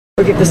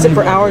you have to sit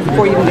for hours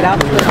before you can get out?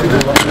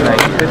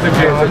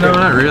 No,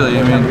 not really.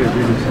 I mean,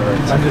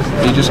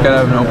 you just gotta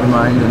have an open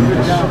mind and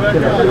just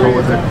go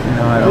with it. You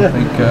know, I don't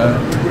think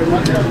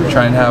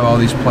trying to have all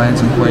these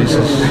plans in place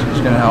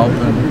is going to help.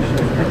 And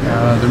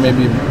there may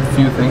be a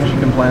few things you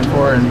can plan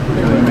for and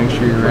make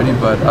sure you're ready.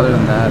 But other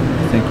than that,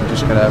 I think you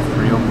just gotta have a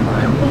pretty open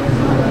mind.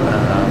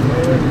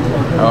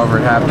 However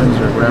it happens,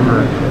 or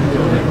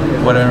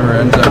whatever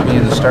ends up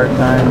being the start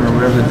time, or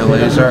whatever the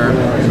delays are,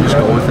 you just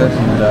go with it.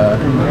 And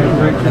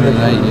end of the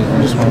night, you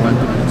just want to win.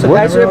 So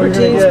guys, your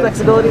routines,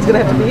 flexibility is going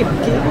to have to be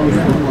key.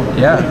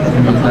 Yeah, I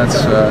mean that's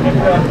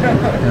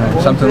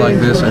something like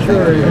this. I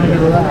think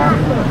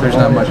there's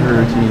not much of a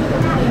routine.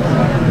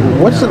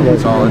 What's it like?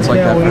 It's like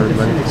that for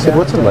everybody. Sid,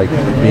 what's it like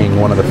being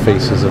one of the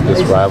faces of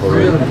this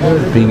rivalry,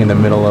 being in the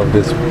middle of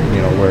this,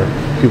 where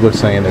people are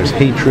saying there's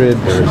hatred,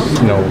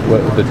 there's,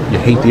 you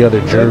hate the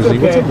other jersey.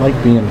 What's it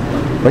like being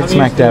right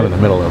smack dab in the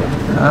middle of it?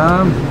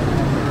 I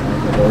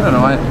don't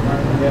know. I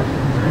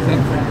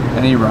think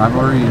any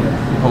rivalry,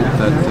 you hope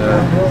that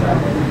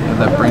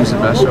that brings the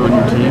best out in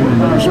your team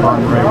and you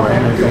respond the right way.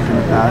 And I think in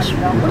the past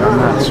we've done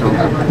that. So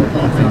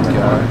I think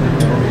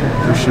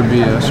there should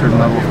be a certain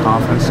level of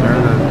confidence there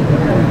that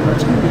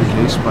that's going to be the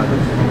case. But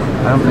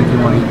I don't think you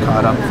want to get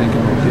caught up thinking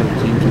about the other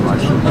team too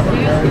much and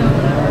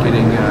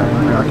getting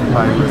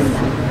preoccupied with,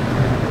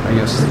 I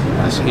guess,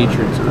 this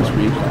hatred, so to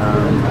speak.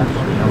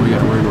 We got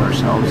to worry about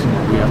ourselves and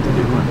what we have to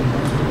do.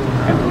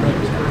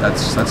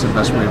 That's the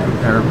best way to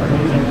prepare, but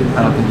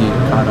I don't think you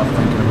get caught up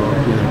thinking about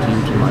the other team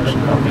too much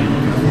and how you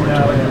can afford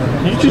to.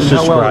 Can you just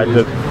describe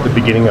the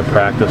beginning of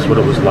practice, what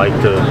it was like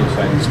to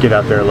just get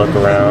out there and look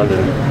around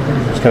and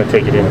just kind of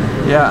take it in?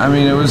 Yeah, I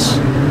mean, it was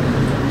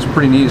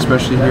pretty neat,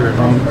 especially here at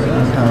home,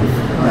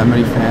 that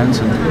many fans,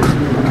 and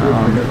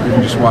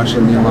even just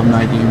watching the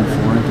alumni game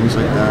before and things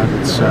like that.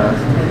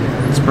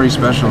 It's pretty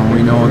special, and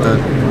we know that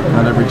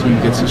not every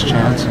team gets this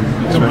chance, and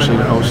especially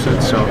to host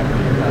it. So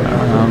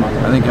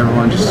I think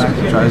everyone just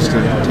tries to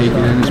take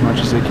it in as much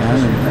as they can.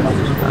 And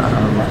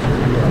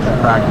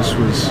practice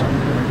was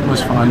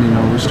fun.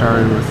 We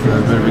started with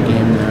a bit of a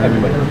game there,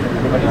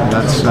 and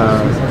that's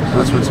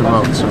what it's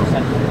about. So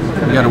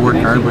you got to work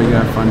hard, but you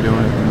got to have fun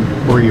doing it.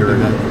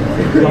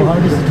 How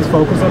hard is it to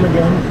focus on the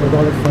game with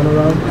all the fun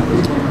around?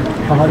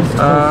 How hard is it to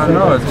focus?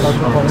 No,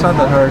 it's not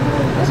that hard.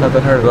 It's not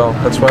that hard at all.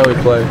 That's why we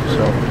play.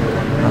 So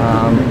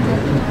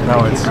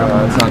no, it's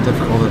not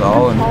difficult at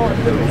all, and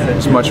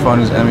as much fun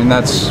as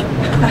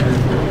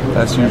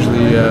that's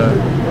usually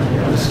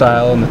the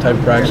style and the type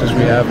of practices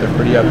we have. They're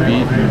pretty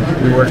upbeat.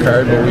 We work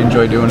hard, but we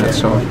enjoy doing it.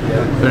 So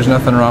there's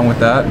nothing wrong with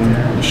that,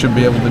 and you should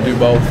be able to do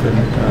both.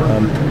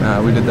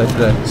 And we did that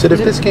today. Sid, if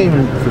this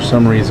game for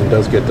some reason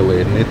does get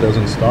delayed and it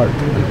doesn't start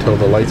until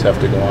the lights have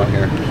to go on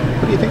here,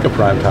 what do you think of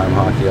primetime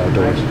hockey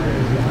outdoors?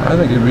 I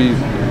think it'd be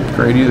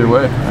great either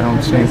way. I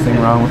don't see anything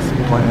wrong with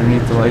playing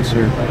underneath the lights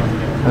here.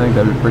 I think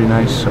that'd be pretty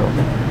nice. So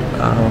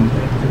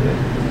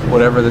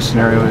whatever the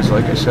scenario is,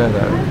 like I said,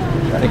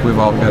 I think we've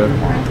all got a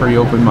pretty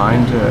open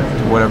mind to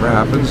whatever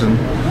happens, and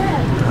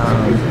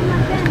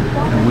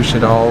we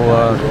should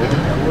all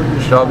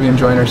be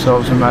enjoying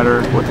ourselves no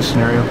matter what the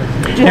scenario.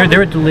 There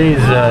were delays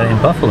in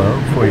Buffalo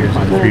 3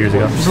 years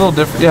ago. It was a little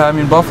different. Yeah, I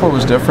mean Buffalo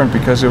was different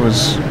because it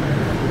was,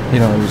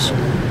 it was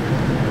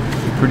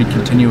pretty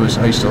continuous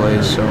ice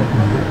delays. So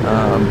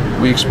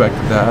we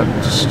expected that.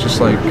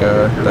 Just like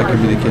that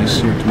could be the case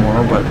here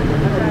tomorrow. But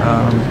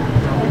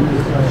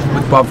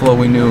with Buffalo,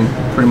 we knew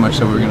pretty much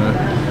that we were going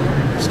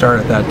to start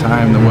at that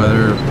time. The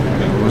weather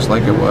was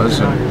like it was,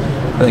 and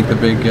I think the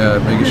big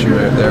issue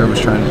right there was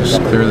trying to just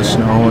clear the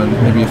snow and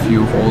maybe a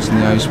few holes in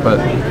the ice. But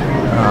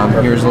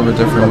here's a little bit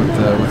different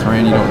with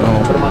rain. You don't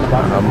know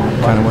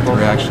kind of what the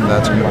reaction to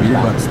that's going to be,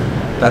 but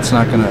that's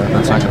not going to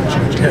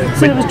change.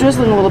 So it was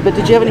drizzling a little bit.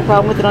 Did you have any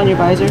problem with it on your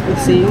visor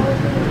with seeing?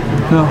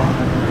 No,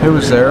 it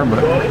was there,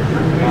 but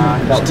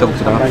just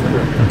tilted off.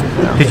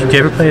 Did you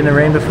ever play in the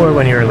rain before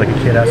when you were like a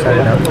kid outside?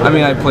 I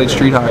mean, I played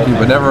street hockey,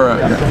 but never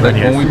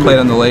when we played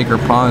on the lake or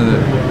pond.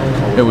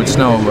 It would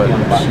snow, but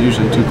it's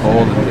usually too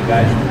cold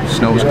and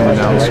snow was coming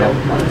down. So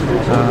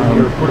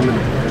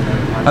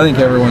I think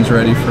everyone's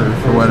ready for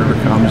whatever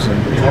comes, and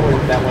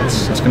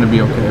it's going to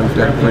be okay. We've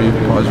got a pretty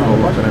positive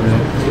look at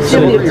everything.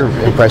 So what were your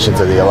impressions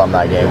of the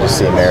alumni game, just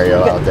seeing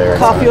Mario out there?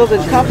 Caulfield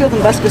and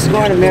Buska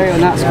scoring and Mario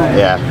not scoring.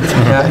 Yeah,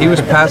 he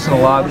was passing a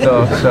lot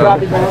though, so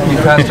he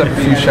passed up a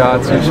few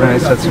shots. He was trying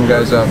to set some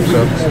guys up,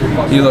 so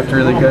he looked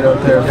really good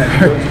out there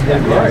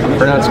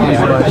for not skating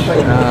much.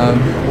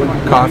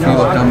 Coffee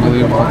looked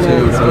unbelievable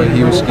too, the way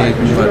he was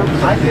skating. But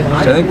I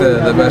think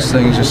the best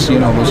thing is just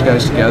seeing all those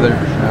guys together.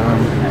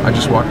 I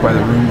just walked by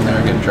the room when they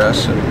were getting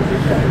dressed, and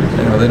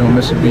they don't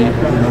miss a beat.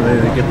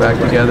 They get back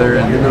together,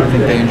 and I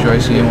think they enjoy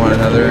seeing one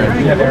another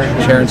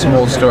and sharing some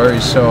old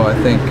stories. So I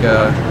think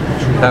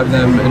having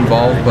them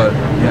involved, but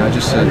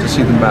just to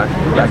see them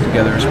back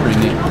together is pretty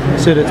neat.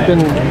 Sid, it's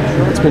been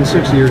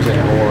 6 years and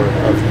more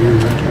of you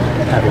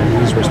having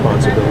these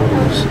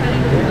responsibilities.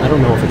 I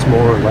don't know if it's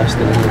more or less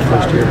than in your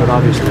first year, but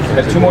obviously.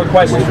 Got 2 more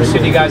questions for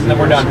Sidney, guys, and then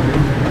we're done.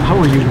 How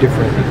are you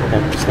different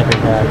at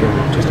stepping back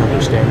and just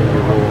understanding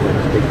your role in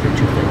a big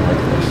picture thing like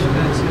that?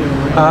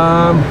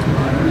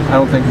 I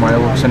don't think my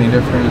looks any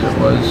different as it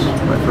was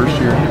my first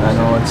year. I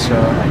know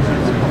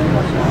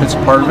it's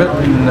a part of it,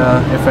 and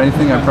if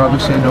anything, I'd probably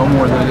say no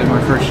more than I did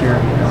my first year.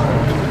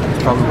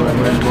 It's probably what I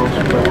learned most,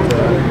 but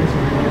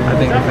I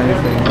think if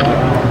anything,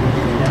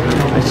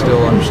 I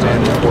still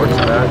understand the importance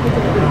of that,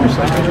 just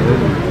like I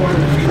did.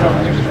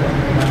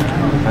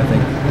 I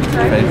think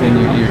if anything,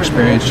 your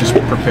experience just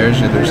prepares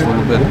you. There's a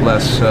little bit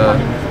less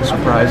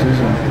surprises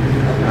and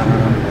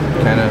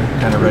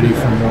kind of ready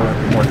for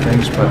more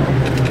things. But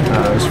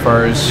as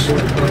far as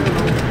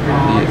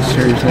the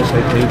seriousness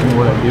I take in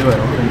what I do, I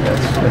don't think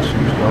that's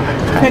changed at all.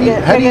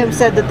 Craig Adams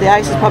said that the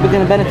ice is probably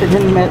going to benefit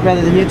him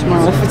rather than you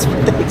tomorrow. If it's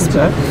what they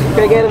expect.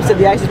 Craig Adams said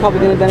the ice is probably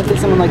going to benefit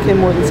someone like him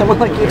more than someone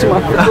like you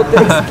tomorrow. What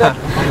they expect.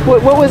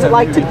 What was it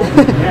like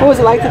what was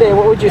it like today?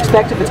 What would you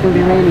expect if it's going to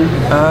be raining?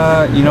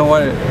 You know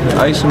what?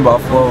 Ice in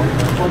Buffalo.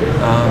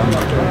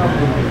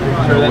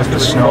 With the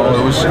snow,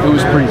 it was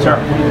pretty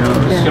tough.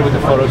 Good with the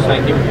photos,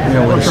 thank you.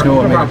 With the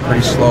snow, it made it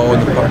pretty slow,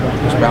 and the puck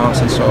was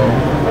bouncing. So,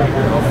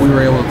 if we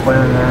were able to play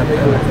on that,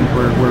 then I think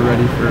we're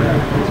ready for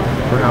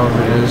however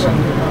it is, and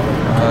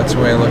that's the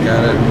way I look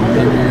at it.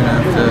 Maybe you're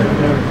gonna have to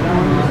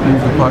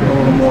move the puck a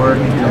little more,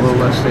 a little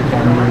less stick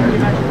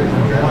handling.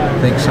 I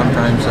think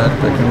sometimes that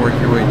can work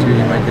your way too.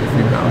 You might get a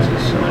few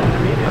bounces. So,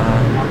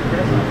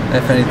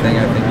 if anything,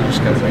 I think you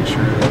just got to make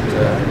sure that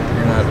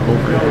you're not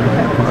overdoing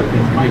the puck and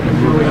you're getting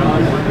moving.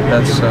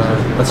 That's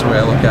the way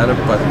I look at it.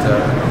 But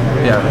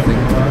yeah, I think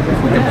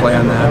if we can play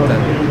on that, then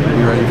we'll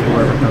be ready for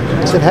whatever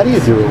comes. Sid, how do you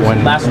do it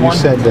when you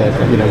said that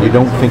you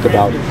don't think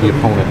about the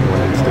opponent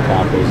when it's the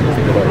Capitals, you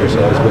think about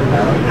yourselves? But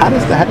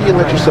how do you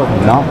let yourself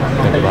not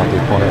think about the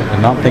opponent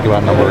and not think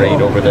about number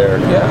 8 over there?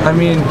 Yeah, I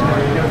mean,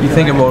 you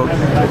think about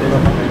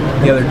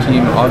the other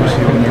team,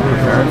 obviously, when you're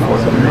preparing for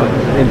them. But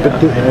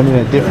in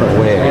a different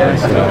way, I guess.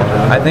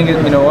 I think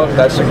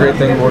that's the great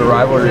thing about a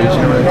rivalry is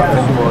you don't really have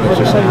to think about it. It's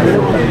just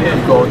natural.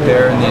 You go out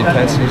there and the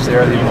intensity's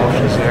there, the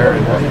emotion's there,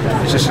 and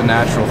it's just a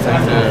natural thing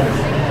to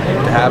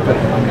happen.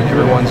 I mean,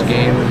 everyone's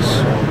game is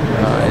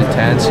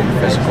intense and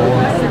physical.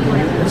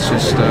 And it's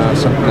just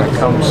something that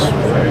comes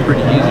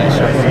pretty easy.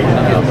 So I think when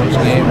you get in those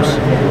games,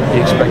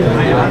 you expect it to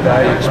be like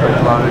that. You expect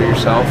a lot of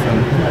yourself, and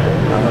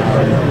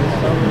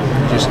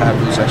just have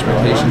those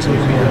expectations of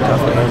being a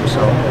tough game,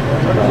 so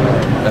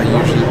that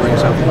usually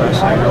brings out the best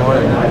in everyone.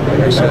 And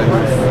like I said,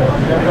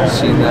 we've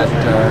seen that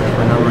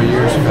for a number of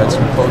years. We've had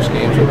some close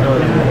games with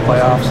the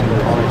playoffs and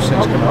all those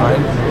things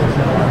combined.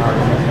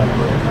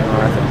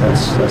 I think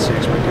that's the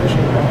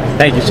expectation.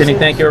 Thank you, Sidney.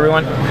 Thank you,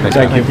 everyone.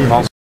 Thank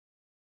you.